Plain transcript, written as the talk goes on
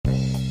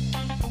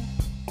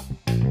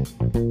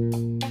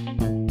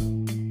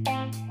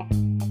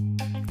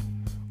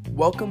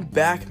Welcome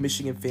back,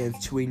 Michigan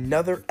fans, to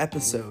another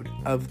episode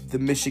of the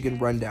Michigan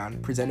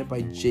Rundown presented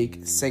by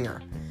Jake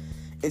Singer.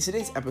 In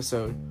today's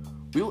episode,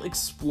 we will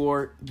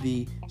explore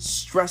the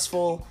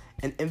stressful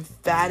and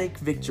emphatic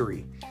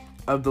victory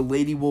of the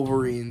Lady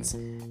Wolverines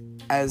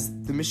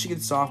as the Michigan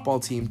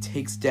softball team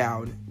takes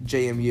down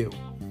JMU.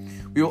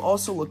 We will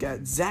also look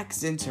at Zach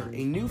Zinter,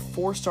 a new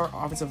 4-star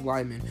offensive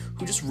lineman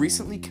who just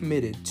recently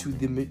committed to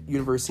the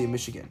University of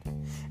Michigan.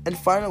 And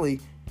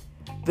finally,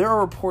 there are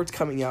reports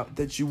coming out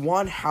that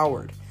Juwan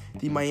Howard,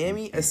 the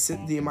Miami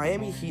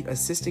Heat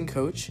assistant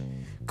coach,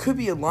 could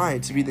be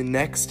aligned to be the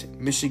next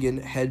Michigan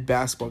head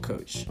basketball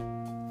coach.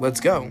 Let's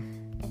go.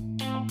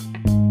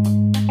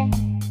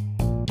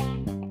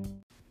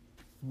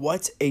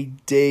 What a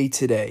day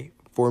today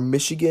for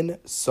Michigan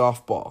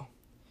softball.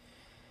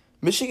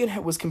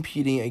 Michigan was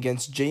competing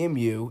against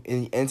JMU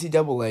in the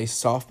NCAA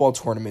softball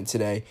tournament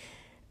today,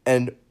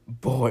 and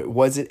boy,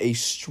 was it a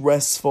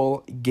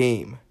stressful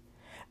game.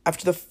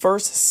 After the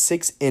first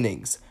 6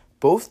 innings,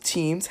 both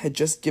teams had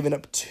just given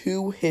up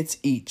 2 hits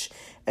each,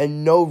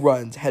 and no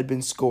runs had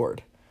been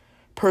scored.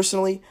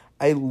 Personally,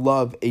 I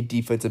love a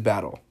defensive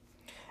battle.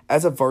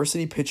 As a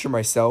varsity pitcher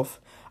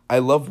myself, I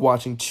love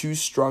watching 2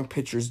 strong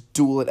pitchers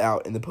duel it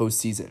out in the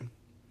postseason.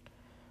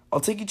 I'll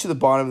take you to the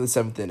bottom of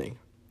the 7th inning.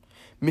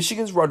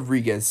 Michigan's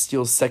Rodriguez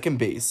steals second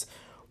base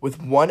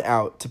with 1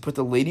 out to put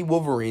the Lady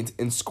Wolverines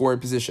in scoring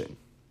position.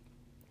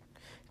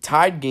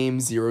 Tied game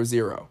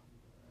 0-0.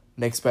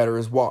 Next batter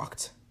is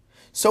walked.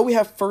 So we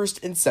have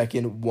first and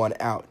second, 1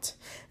 out.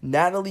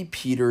 Natalie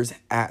Peters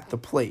at the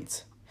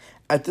plate.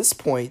 At this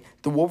point,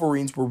 the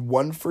Wolverines were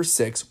 1 for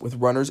 6 with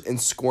runners in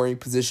scoring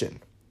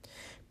position.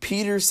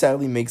 Peters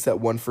sadly makes that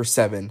 1 for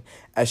 7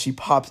 as she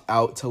pops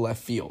out to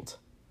left field.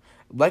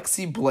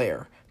 Lexi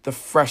Blair, the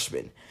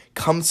freshman,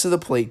 comes to the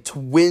plate to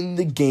win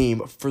the game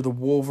for the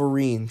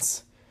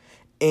Wolverines.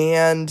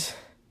 And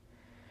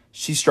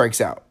she strikes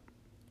out.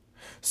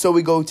 So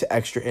we go to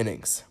extra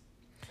innings.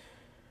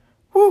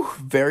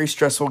 Very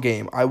stressful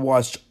game. I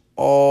watched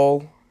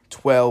all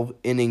 12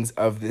 innings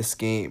of this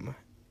game.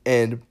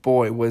 And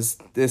boy, was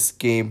this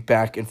game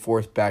back and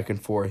forth.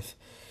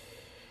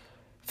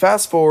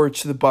 Fast forward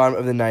to the bottom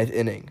of the 9th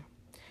inning.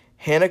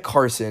 Hannah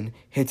Carson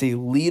hits a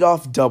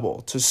leadoff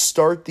double to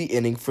start the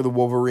inning for the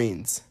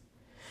Wolverines.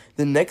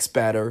 The next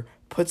batter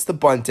puts the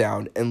bunt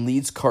down and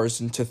leads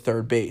Carson to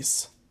third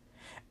base.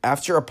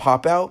 After a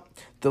pop-out,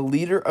 the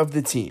leader of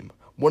the team,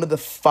 one of the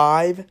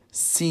 5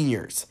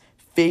 seniors,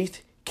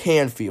 Faith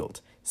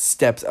Canfield,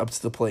 steps up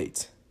to the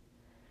plate.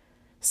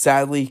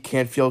 Sadly,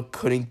 Canfield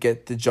couldn't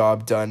get the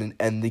job done and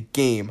end the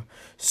game,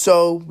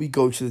 so we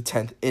go to the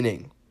 10th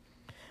inning.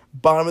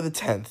 Bottom of the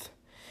 10th,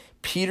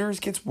 Peters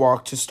gets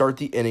walked to start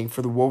the inning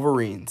for the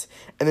Wolverines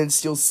and then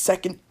steals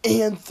second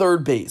and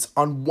third base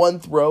on 1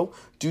 throw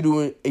due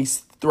to a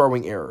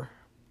throwing error.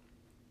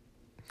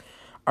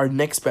 Our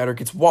next batter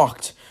gets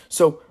walked,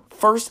 so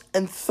first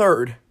and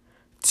third,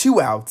 2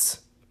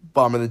 outs,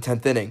 bottom of the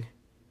 10th inning.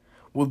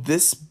 Will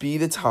this be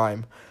the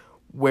time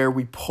where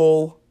we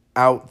pull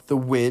out the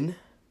win?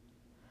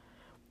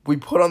 We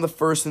put on the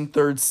first and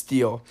third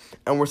steal,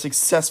 and we're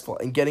successful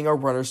in getting our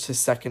runners to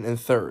second and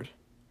third.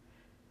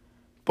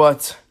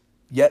 But,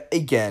 yet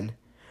again,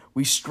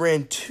 we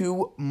strand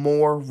 2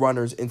 more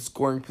runners in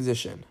scoring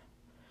position.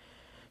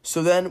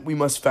 So then we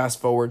must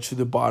fast forward to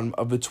the bottom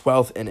of the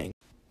 12th inning.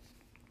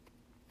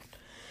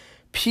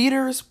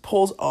 Peters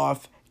pulls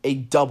off a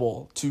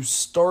double to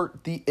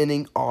start the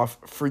inning off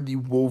for the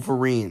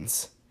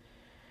Wolverines.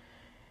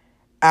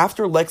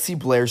 After Lexi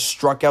Blair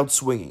struck out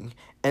swinging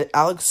and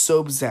Alex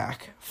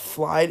Sobczak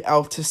flied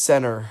out to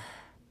center,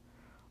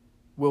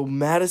 will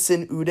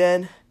Madison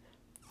Uden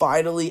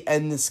finally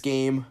end this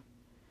game?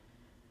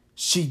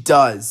 She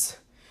does.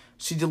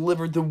 She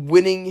delivered the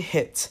winning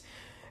hit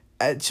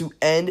to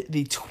end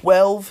the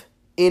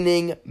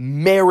 12-inning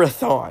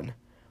marathon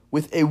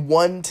with a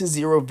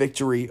 1-0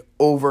 victory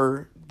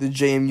over the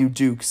JMU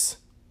Dukes.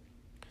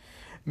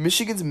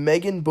 Michigan's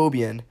Megan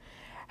Bobian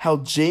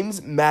held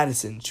James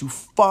Madison to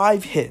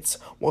 5 hits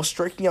while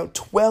striking out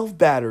 12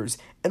 batters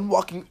and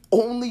walking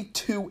only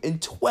 2 in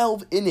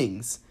 12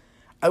 innings.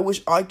 I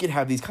wish I could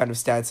have these kind of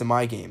stats in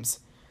my games.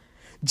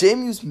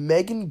 JMU's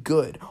Megan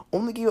Good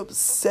only gave up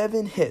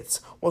 7 hits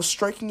while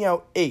striking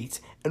out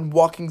 8 and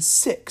walking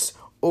 6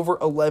 over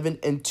 11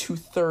 and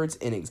 2/3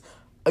 innings.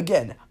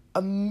 Again,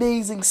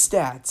 amazing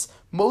stats.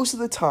 Most of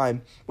the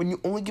time, when you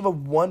only give up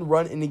 1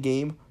 run in a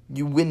game,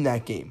 you win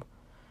that game.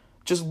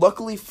 Just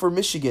luckily for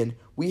Michigan,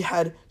 we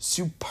had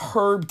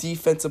superb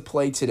defensive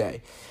play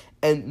today,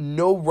 and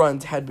no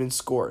runs had been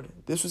scored.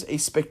 This was a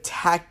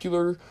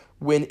spectacular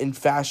win in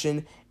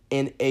fashion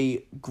and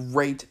a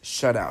great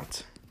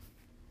shutout.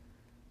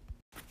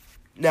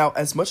 Now,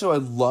 as much as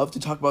I'd love to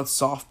talk about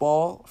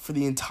softball for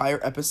the entire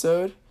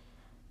episode,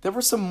 there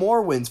were some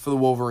more wins for the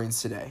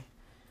Wolverines today.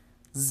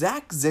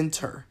 Zach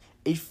Zinter,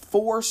 a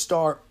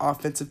 4-star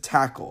offensive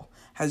tackle,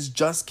 has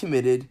just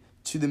committed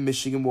to the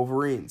Michigan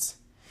Wolverines.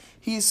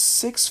 He's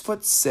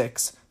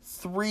 6'6",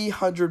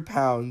 300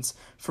 pounds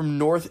from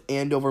North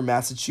Andover,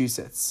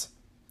 Massachusetts.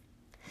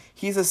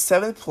 He's the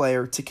 7th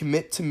player to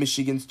commit to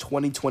Michigan's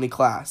 2020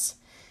 class.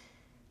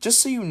 Just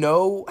so you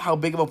know how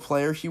big of a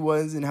player he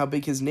was and how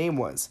big his name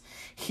was,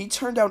 he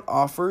turned down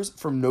offers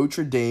from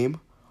Notre Dame,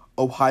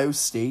 Ohio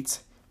State,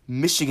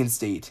 Michigan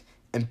State,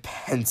 and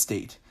Penn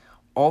State.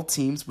 All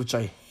teams which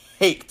I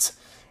hate,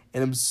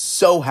 and I'm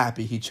so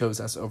happy he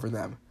chose us over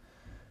them.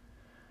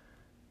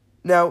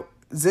 Now,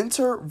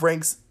 Zinter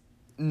ranks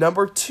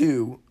number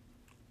 2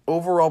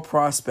 overall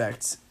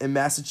prospect in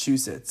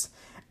Massachusetts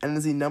and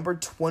is the number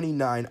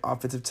 29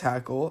 offensive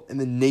tackle in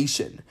the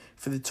nation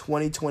for the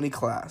 2020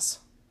 class.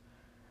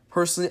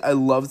 Personally, I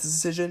love this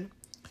decision.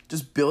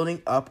 Just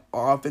building up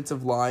our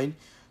offensive line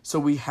so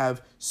we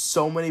have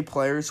so many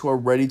players who are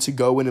ready to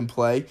go in and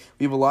play.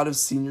 We have a lot of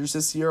seniors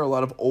this year, a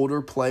lot of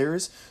older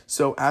players.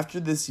 So after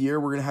this year,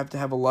 we're going to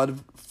have a lot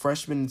of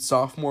freshmen and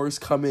sophomores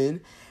come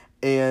in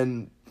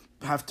and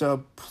have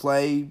to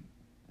play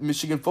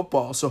Michigan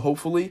football. So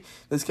hopefully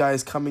this guy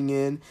is coming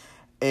in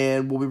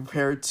and we'll be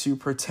prepared to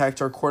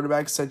protect our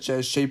quarterbacks such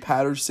as Shea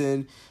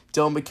Patterson,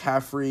 Dylan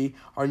McCaffrey,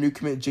 our new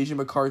commit J.J.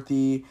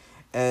 McCarthy,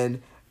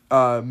 and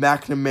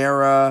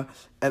McNamara,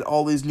 and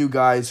all these new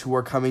guys who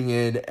are coming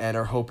in and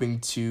are hoping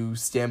to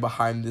stand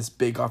behind this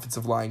big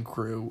offensive line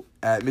crew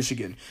at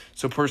Michigan.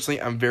 So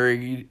personally,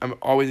 I'm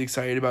always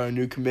excited about a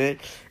new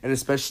commit, and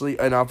especially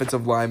an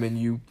offensive lineman.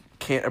 You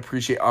can't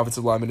appreciate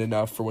offensive linemen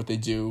enough for what they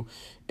do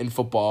in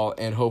football,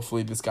 and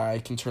hopefully this guy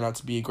can turn out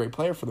to be a great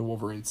player for the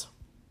Wolverines.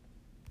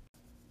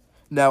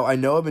 Now, I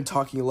know I've been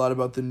talking a lot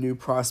about the new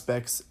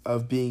prospects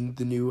of being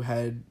the new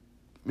head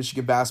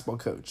Michigan basketball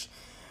coach,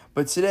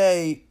 but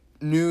today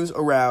news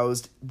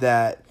aroused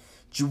that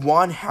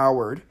Juwan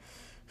Howard,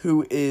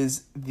 who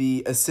is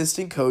the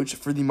assistant coach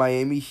for the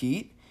Miami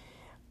Heat,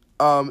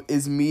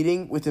 is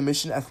meeting with the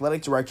Michigan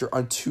athletic director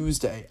on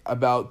Tuesday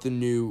about the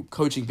new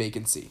coaching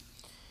vacancy.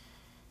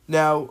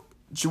 Now,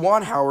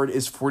 Juwan Howard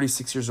is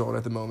 46 years old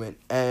at the moment,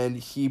 and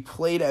he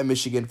played at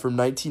Michigan from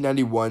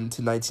 1991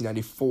 to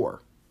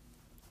 1994.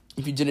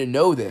 If you didn't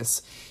know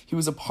this, he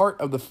was a part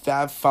of the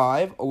Fab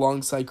Five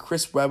alongside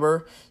Chris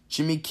Webber,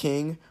 Jimmy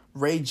King,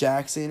 Ray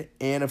Jackson,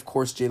 and of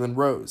course Jalen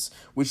Rose,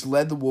 which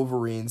led the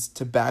Wolverines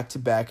to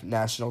back-to-back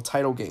national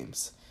title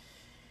games.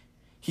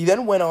 He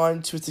then went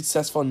on to a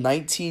successful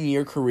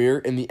 19-year career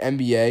in the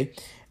NBA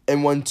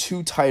and won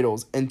 2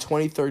 titles in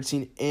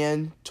 2013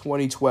 and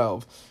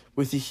 2012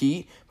 with the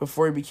Heat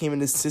before he became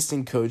an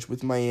assistant coach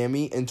with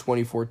Miami in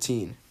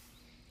 2014.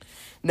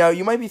 Now,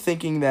 you might be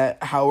thinking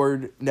that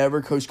Howard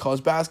never coached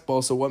college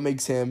basketball, so what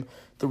makes him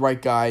the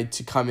right guy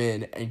to come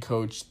in and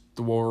coach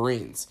the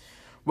Wolverines?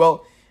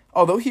 Well,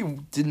 although he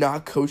did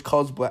not coach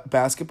college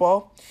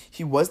basketball,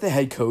 he was the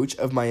head coach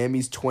of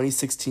Miami's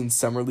 2016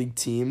 Summer League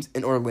teams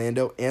in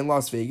Orlando and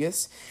Las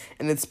Vegas,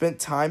 and had spent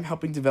time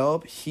helping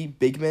develop Heat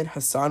big men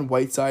Hassan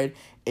Whiteside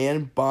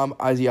and Bam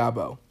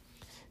Adebayo.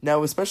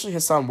 Now, especially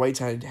Hassan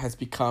Whiteside has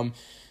become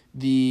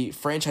the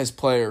franchise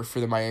player for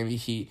the Miami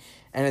Heat,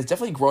 and has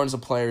definitely grown as a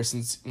player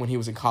since when he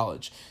was in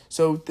college.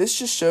 So this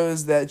just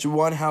shows that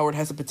Juwan Howard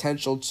has the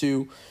potential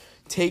to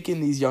take in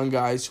these young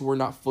guys who are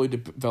not fully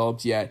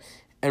developed yet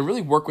and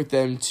really work with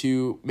them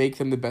to make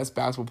them the best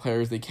basketball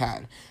players they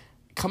can.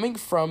 Coming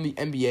from the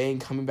NBA and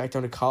coming back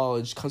down to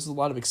college comes with a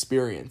lot of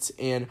experience.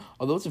 And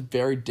although it's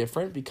very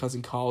different because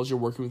in college you're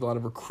working with a lot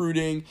of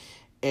recruiting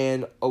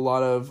and a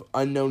lot of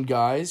unknown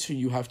guys who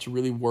you have to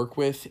really work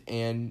with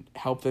and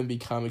help them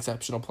become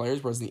exceptional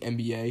players, whereas in the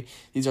NBA,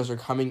 these guys are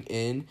coming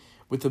in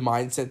with the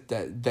mindset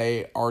that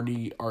they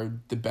already are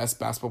the best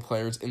basketball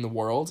players in the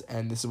world,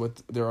 and this is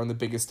what they're on the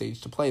biggest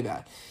stage to play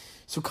that.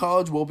 So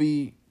college will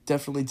be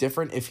definitely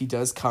different if he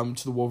does come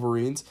to the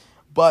Wolverines,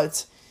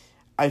 but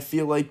I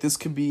feel like this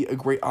could be a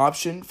great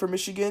option for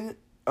Michigan,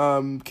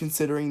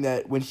 considering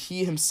that when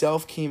he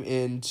himself came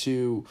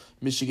into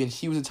Michigan,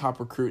 he was a top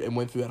recruit and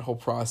went through that whole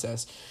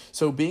process.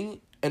 So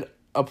being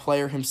a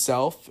player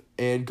himself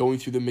and going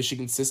through the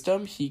Michigan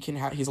system, he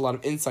has a lot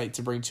of insight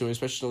to bring to it,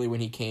 especially when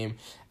he came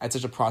at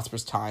such a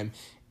prosperous time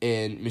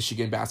in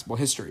Michigan basketball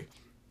history.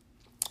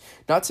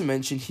 Not to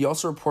mention, he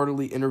also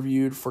reportedly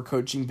interviewed for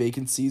coaching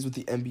vacancies with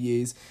the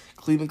NBA's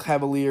Cleveland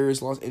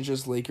Cavaliers, Los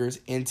Angeles Lakers,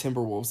 and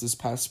Timberwolves this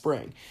past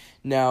spring.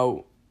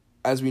 Now,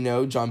 as we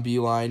know, John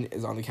Beilein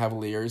is on the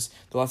Cavaliers.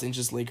 The Los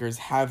Angeles Lakers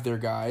have their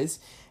guys,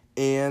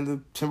 and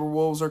the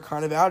Timberwolves are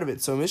kind of out of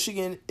it. So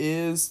Michigan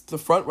is the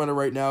front runner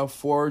right now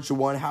for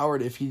Juwan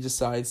Howard if he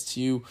decides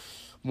to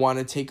want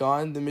to take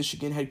on the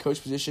Michigan head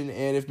coach position,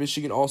 and if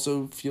Michigan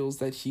also feels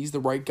that he's the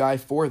right guy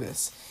for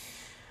this.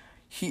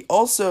 He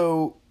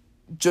also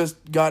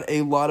just got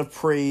a lot of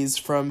praise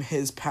from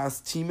his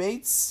past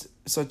teammates,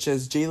 such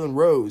as Jalen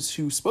Rose,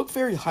 who spoke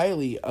very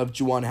highly of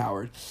Juwan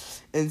Howard,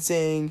 and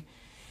saying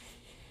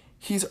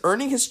he's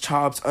earning his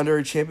chops under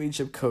a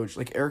championship coach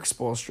like Eric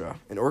Spoelstra,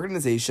 an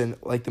organization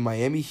like the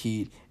Miami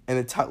Heat, and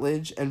the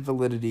tutelage and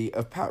validity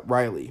of Pat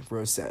Riley,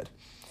 Rose said.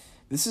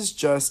 This is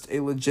just a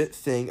legit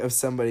thing of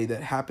somebody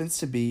that happens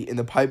to be in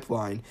the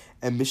pipeline,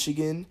 and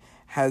Michigan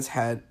has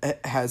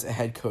a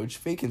head coach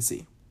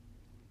vacancy.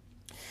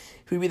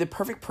 He would be the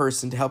perfect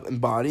person to help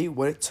embody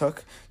what it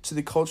took to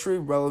the culturally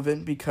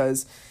relevant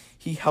because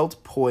he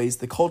helped poise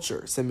the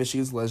culture, said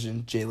Michigan's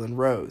legend Jalen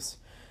Rose.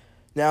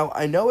 Now,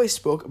 I know I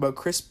spoke about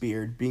Chris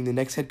Beard being the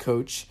next head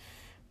coach,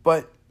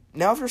 but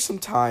now after some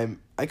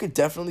time, I could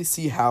definitely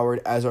see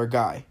Howard as our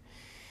guy.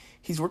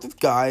 He's worked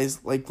with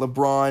guys like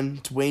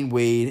LeBron, Dwayne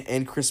Wade,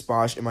 and Chris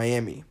Bosh in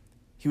Miami.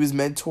 He was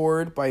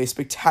mentored by a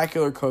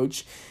spectacular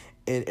coach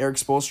in Eric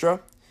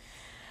Spoelstra,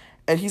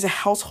 and he's a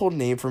household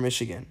name for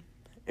Michigan.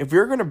 If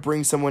we're going to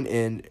bring someone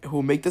in who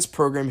will make this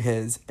program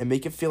his and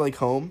make it feel like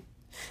home,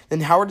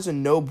 then Howard is a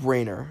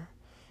no-brainer.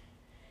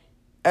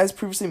 As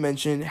previously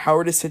mentioned,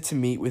 Howard is set to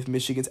meet with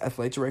Michigan's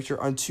athletic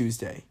director on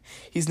Tuesday.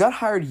 He's not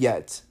hired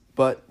yet,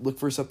 but look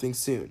for something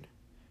soon.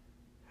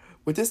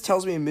 What this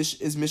tells me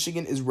is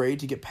Michigan is ready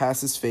to get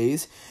past this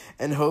phase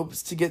and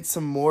hopes to get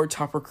some more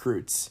top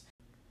recruits.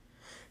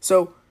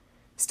 So,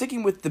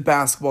 sticking with the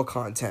basketball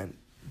content,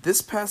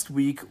 this past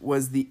week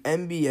was the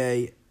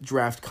NBA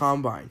Draft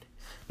Combine.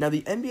 Now,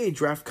 the NBA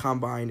Draft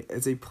Combine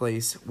is a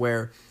place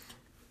where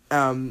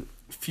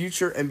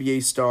future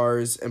NBA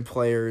stars and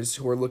players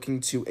who are looking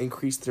to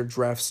increase their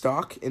draft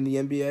stock in the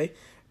NBA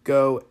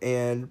go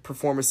and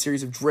perform a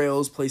series of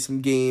drills, play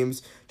some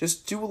games,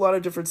 just do a lot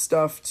of different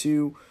stuff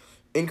to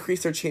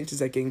increase their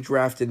chances at getting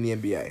drafted in the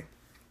NBA.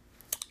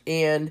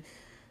 And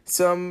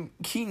some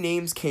key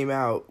names came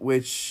out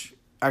which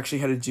actually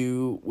had to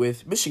do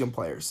with Michigan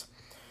players.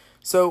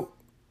 So,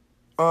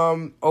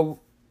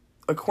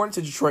 according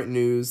to Detroit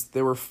News,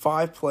 there were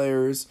 5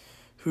 players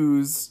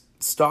whose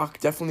stock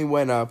definitely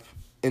went up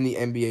in the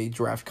NBA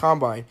Draft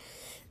Combine.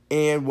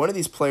 And one of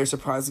these players,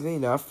 surprisingly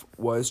enough,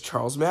 was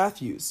Charles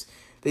Matthews.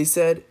 They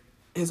said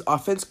his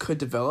offense could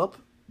develop,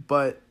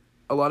 but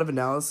a lot of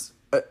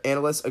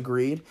analysts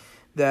agreed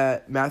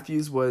that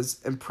Matthews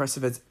was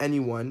impressive as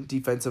anyone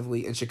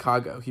defensively in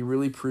Chicago. He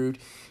really proved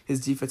his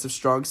defensive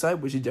strong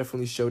side, which he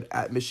definitely showed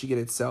at Michigan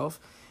itself.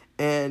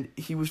 And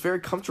he was very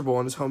comfortable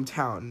in his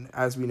hometown.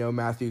 As we know,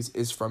 Matthews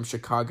is from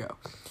Chicago.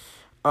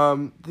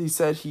 He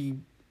said he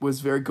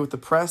was very good with the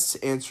press,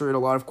 answered a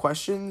lot of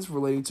questions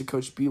relating to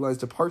Coach Beilein's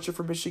departure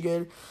from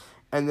Michigan,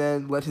 and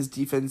then let his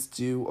defense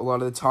do a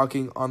lot of the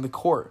talking on the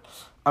court.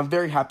 I'm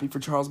very happy for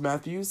Charles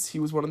Matthews. He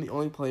was one of the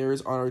only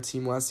players on our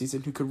team last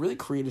season who could really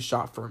create a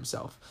shot for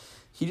himself.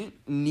 He didn't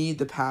need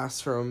the pass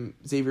from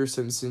Xavier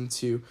Simpson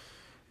to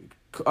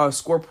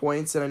score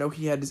points, and I know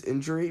he had his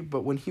injury,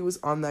 but when he was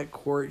on that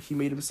court, he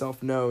made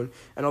himself known.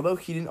 And although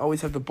he didn't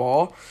always have the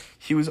ball,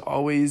 he was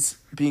always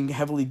being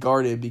heavily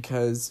guarded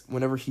because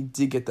whenever he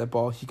did get that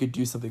ball, he could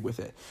do something with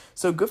it.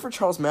 So good for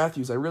Charles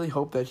Matthews. I really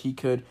hope that he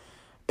could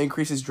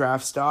increase his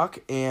draft stock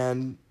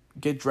and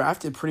get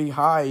drafted pretty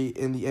high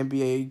in the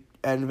NBA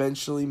and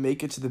eventually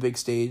make it to the big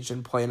stage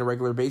and play on a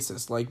regular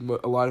basis, like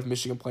a lot of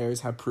Michigan players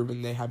have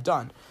proven they have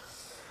done.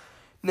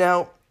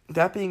 Now,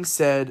 that being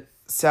said,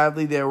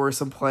 sadly, there were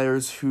some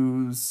players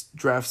whose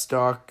draft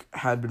stock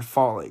had been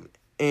falling,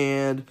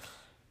 and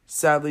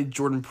sadly,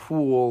 Jordan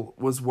Poole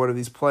was one of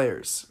these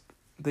players.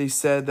 They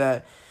said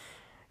that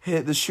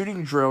the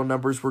shooting drill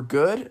numbers were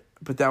good,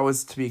 but that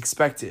was to be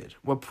expected.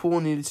 What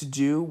Poole needed to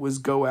do was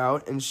go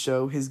out and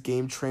show his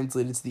game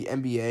translated to the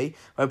NBA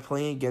by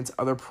playing against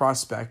other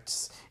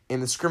prospects in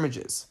the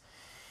scrimmages.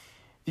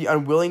 The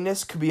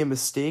unwillingness could be a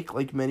mistake,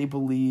 like many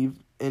believe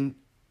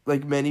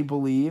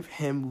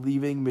him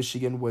leaving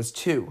Michigan was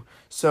too.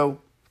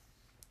 So,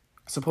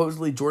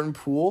 supposedly Jordan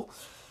Poole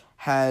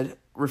had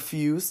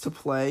refused to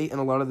play in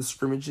a lot of the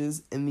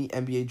scrimmages in the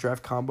NBA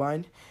Draft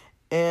Combine,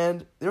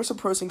 and there are some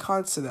pros and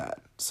cons to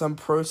that. Some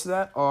pros to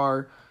that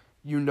are,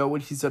 you know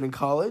what he's done in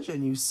college,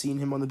 and you've seen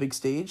him on the big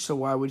stage, so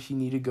why would he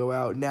need to go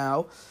out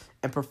now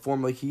and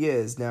perform like he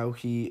is? Now,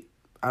 I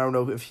don't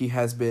know if he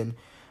has been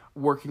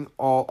working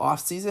all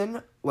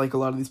off-season like a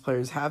lot of these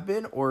players have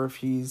been, or if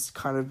he's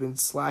kind of been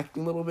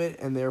slacking a little bit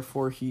and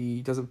therefore he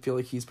doesn't feel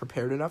like he's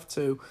prepared enough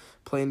to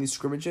play in these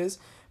scrimmages.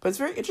 But it's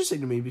very interesting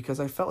to me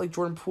because I felt like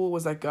Jordan Poole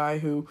was that guy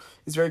who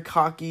is very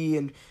cocky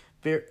and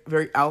very,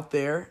 very out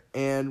there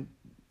and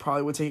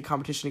probably would take a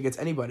competition against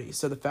anybody.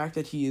 So the fact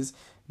that he is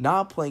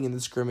not playing in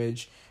the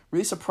scrimmage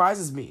really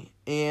surprises me,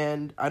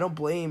 and I don't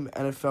blame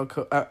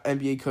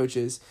NBA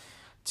coaches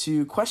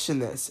to question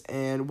this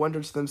and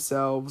wonder to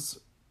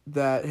themselves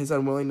that his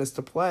unwillingness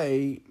to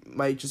play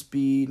might just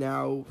be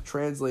now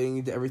translating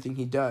into everything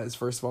he does.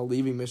 First of all,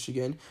 leaving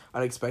Michigan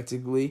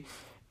unexpectedly,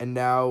 and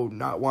now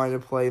not wanting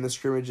to play in the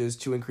scrimmages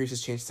to increase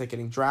his chances at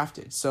getting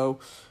drafted. So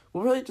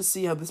we'll really have to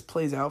see how this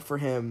plays out for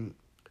him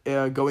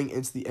going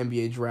into the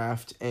NBA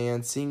draft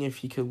and seeing if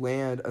he could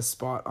land a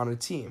spot on a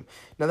team.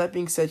 Now, that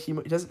being said, he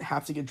doesn't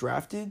have to get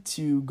drafted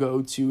to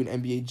go to an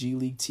NBA G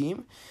League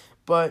team,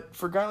 but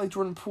for a guy like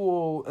Jordan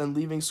Poole and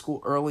leaving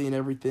school early and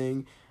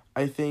everything,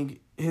 I think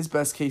his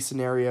best case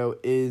scenario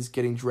is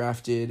getting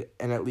drafted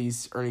and at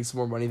least earning some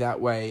more money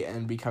that way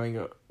and becoming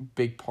a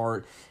big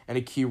part and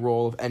a key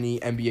role of any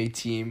NBA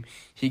team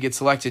he gets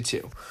selected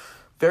to.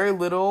 Very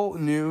little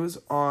news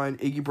on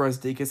Iggy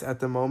Brazdeikis at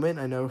the moment.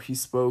 I know he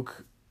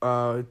spoke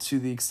to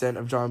the extent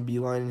of John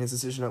Beilein and his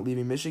decision at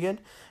leaving Michigan,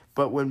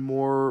 but when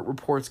more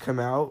reports come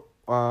out,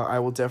 I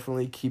will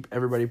definitely keep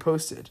everybody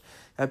posted.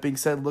 That being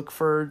said, look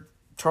for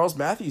Charles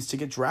Matthews to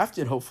get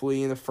drafted,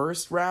 hopefully in the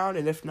first round,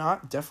 and if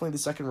not, definitely the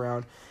second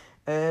round.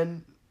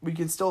 And we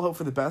can still hope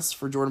for the best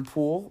for Jordan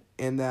Poole,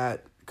 and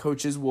that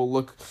coaches will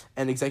look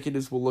and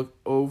executives will look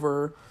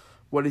over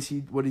what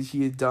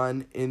he had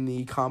done in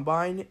the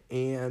combine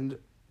and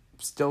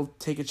still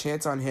take a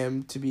chance on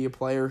him to be a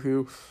player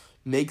who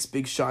makes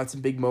big shots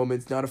and big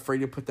moments, not afraid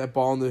to put that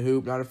ball in the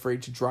hoop, not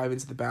afraid to drive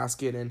into the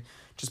basket, and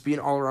just be an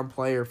all-around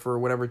player for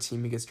whatever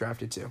team he gets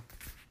drafted to.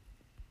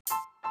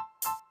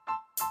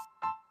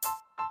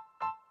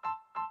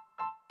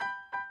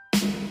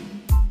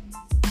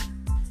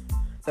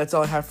 That's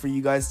all I have for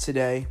you guys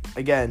today.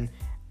 Again,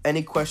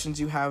 any questions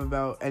you have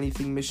about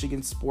anything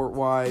Michigan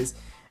sport-wise,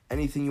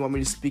 anything you want me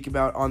to speak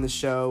about on the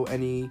show,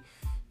 any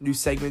new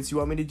segments you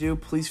want me to do,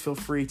 please feel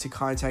free to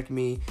contact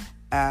me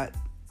at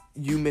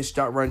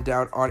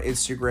umich.rundown on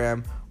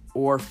Instagram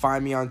or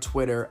find me on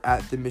Twitter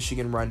at the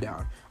Michigan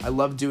Rundown. I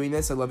love doing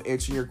this. I love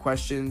answering your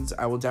questions.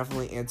 I will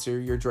definitely answer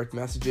your direct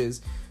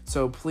messages.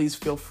 So please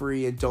feel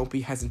free and don't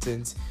be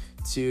hesitant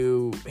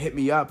to hit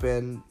me up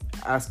and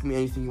ask me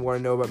anything you want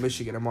to know about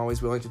Michigan. I'm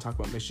always willing to talk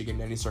about Michigan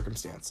in any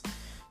circumstance.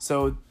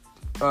 So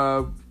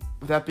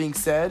with that being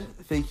said,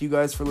 thank you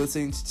guys for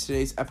listening to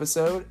today's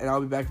episode, and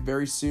I'll be back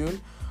very soon.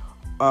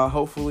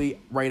 Hopefully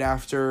right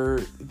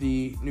after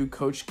the new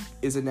coach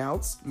is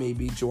announced,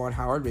 maybe Juwan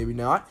Howard, maybe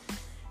not.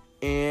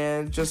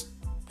 And just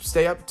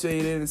stay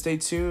updated and stay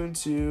tuned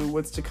to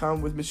what's to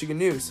come with Michigan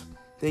news.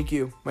 Thank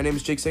you. My name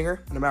is Jake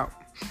Singer, and I'm out.